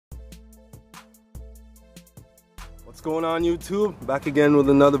What's going on, YouTube? Back again with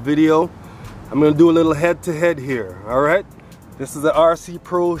another video. I'm gonna do a little head-to-head here. All right, this is the RC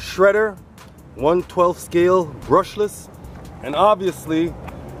Pro Shredder 1/12 scale brushless, and obviously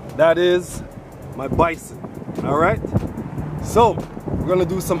that is my Bison. All right, so we're gonna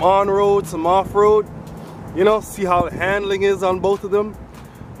do some on-road, some off-road, you know, see how the handling is on both of them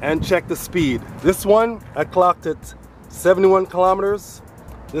and check the speed. This one I clocked at 71 kilometers,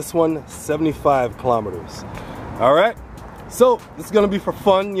 this one 75 kilometers. All right, so this is gonna be for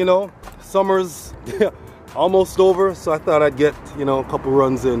fun, you know. Summer's almost over, so I thought I'd get, you know, a couple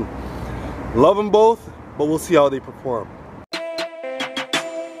runs in. Love them both, but we'll see how they perform.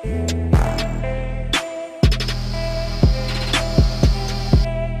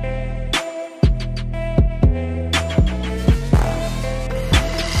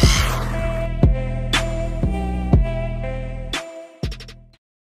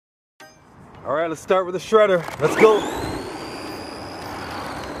 All right, let's start with the shredder. Let's go.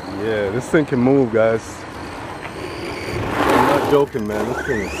 Yeah, this thing can move, guys. I'm not joking, man. This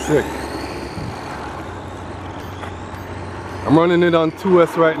thing is sick. I'm running it on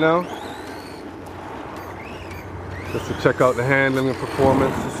 2S right now, just to check out the handling and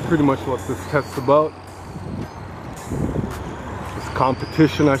performance. This is pretty much what this test's about. This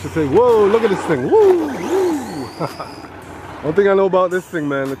competition, I should say. Whoa, look at this thing. Woo, woo. One thing I know about this thing,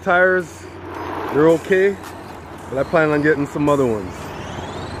 man, the tires, they're okay, but I plan on getting some other ones.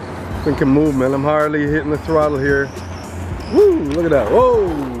 This thing can move, man. I'm hardly hitting the throttle here. Woo, look at that. Whoa.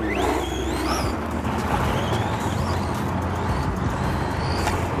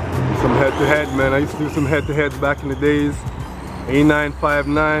 Some head-to-head, man. I used to do some head-to-heads back in the days.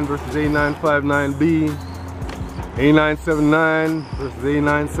 A959 versus A959B. A979 versus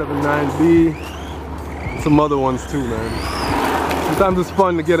A979B. Some other ones too, man. Sometimes it's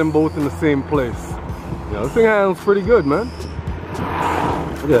fun to get them both in the same place. You know, this thing handles pretty good, man.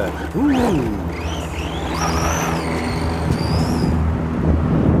 Look at that. Ooh.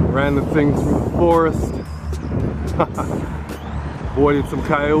 Ran the thing through the forest. Avoided some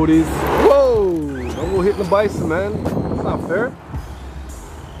coyotes. Whoa! Don't go hitting the bison, man. That's not fair.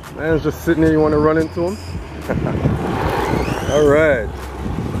 Man's just sitting there, you want to run into him? Alright.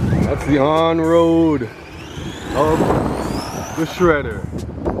 That's the on-road of the shredder.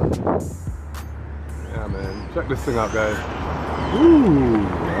 Yeah, man. Check this thing out, guys. Ooh.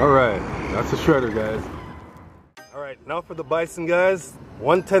 Alright. That's the shredder, guys. Alright, now for the Bison, guys.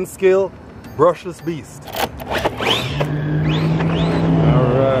 1/10 scale brushless beast.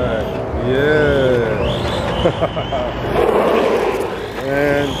 Alright. Yeah.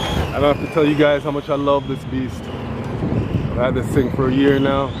 And I don't have to tell you guys how much I love this beast. I've had this thing for a year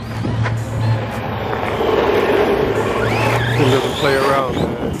now. This thing doesn't play around,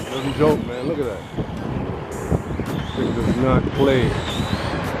 man. It doesn't joke, man. Look at that. This thing does not play.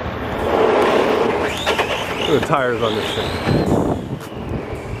 Look at the tires on this thing.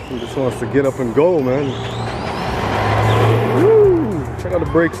 He just wants to get up and go, man. Woo! Check out the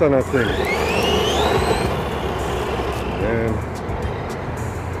brakes on that thing. And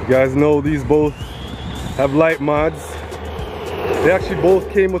you guys know these both have light mods. They actually both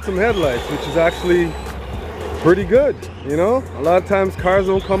came with some headlights, which is actually pretty good, you know? A lot of times cars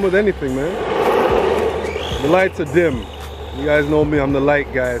don't come with anything, man. The lights are dim. You guys know me, I'm the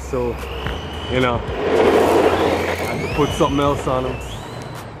light guy, so, you know, I have to put something else on them.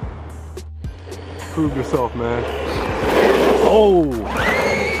 Prove yourself, man. Oh,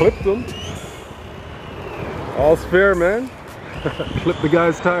 clipped him. All's fair, man. Clip the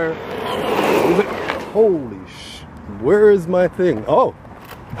guy's tire. Holy sh! Where is my thing? Oh,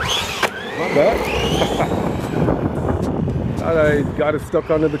 my bad. Thought I got it stuck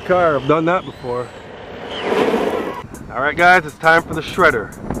under the car. I've done that before. All right, guys, it's time for the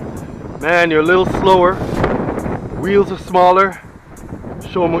shredder. Man, you're a little slower. Wheels are smaller.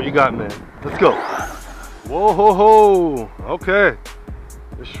 Show them what you got, man. Let's go. Whoa, ho, ho. Okay.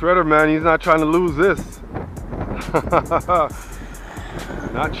 The shredder, man, he's not trying to lose this.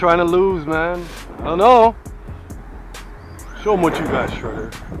 Not trying to lose, man. I don't know. Show them what you got,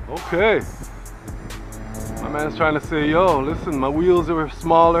 shredder. Okay. My man's trying to say, yo, listen, my wheels are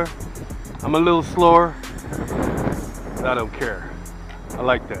smaller. I'm a little slower. But I don't care. I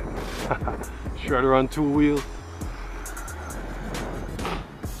like that. Shredder on 2 wheels.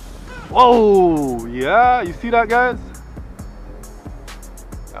 Whoa, yeah, you see that, guys?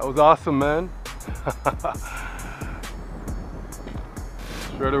 That was awesome, man.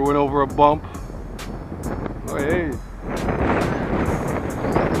 Shredder went over a bump. Oh, hey.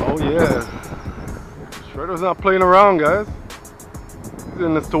 Oh, yeah. Shredder's not playing around, guys. He's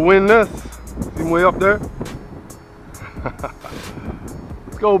in this to win this. See him way up there?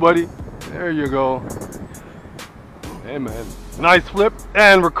 Let's go, buddy. There you go. Hey, man. Nice flip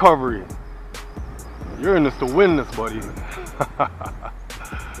and recovery. You're in this to win this, buddy.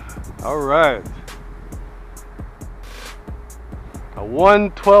 All right. A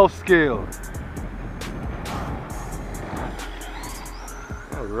 1/12 scale.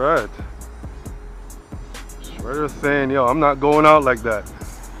 All right. Shredder's saying, yo, I'm not going out like that.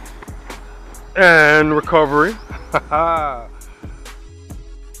 And recovery. This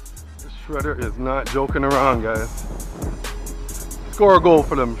Shredder is not joking around, guys. Score a goal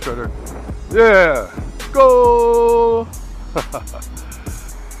for them, Shredder. Yeah, go!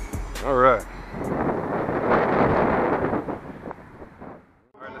 All right.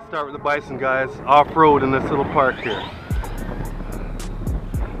 All right, let's start with the Bison, guys. Off-road in this little park here.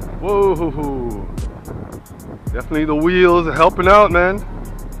 Whoa! Definitely the wheels are helping out, man.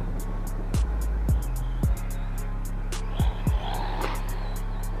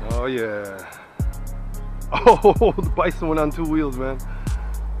 Oh yeah. Oh, the Bison went on 2 wheels, man.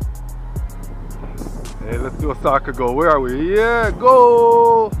 Hey, let's do a soccer goal. Where are we? Yeah,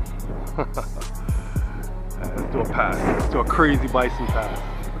 go! Let's do a pass. Let's do a crazy Bison pass.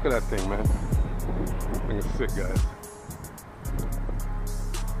 Look at that thing, man. That thing is sick, guys.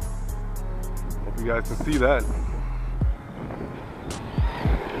 Hope you guys can see that.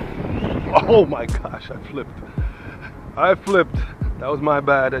 Oh my gosh, I flipped. That was my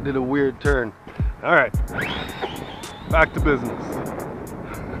bad. I did a weird turn. All right, back to business.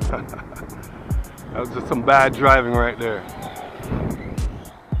 That was just some bad driving right there.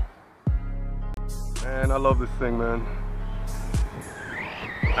 Man, I love this thing, man.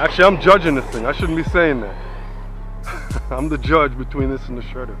 Actually, I'm judging this thing. I shouldn't be saying that. I'm the judge between this and the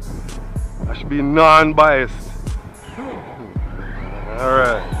Shredder. I should be non-biased. All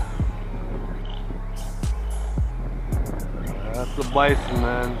right. That's the Bison,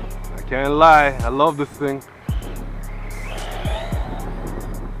 man. I can't lie. I love this thing.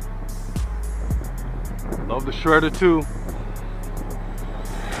 Love the Shredder too.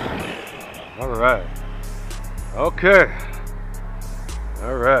 All right. Okay.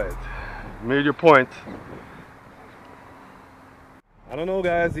 All right. Made your point. I don't know,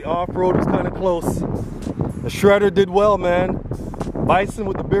 guys. The off-road was kind of close. The Shredder did well, man. Bison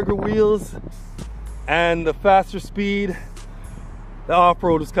with the bigger wheels and the faster speed. The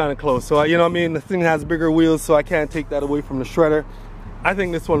off-road was kind of close. So, you know what I mean? The thing has bigger wheels, so I can't take that away from the Shredder. I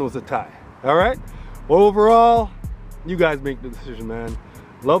think this one was a tie. All right? Well, overall, you guys make the decision, man.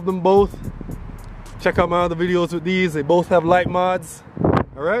 Love them both. Check out my other videos with these. They both have light mods.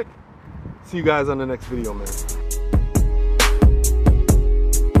 All right? See you guys on the next video, man.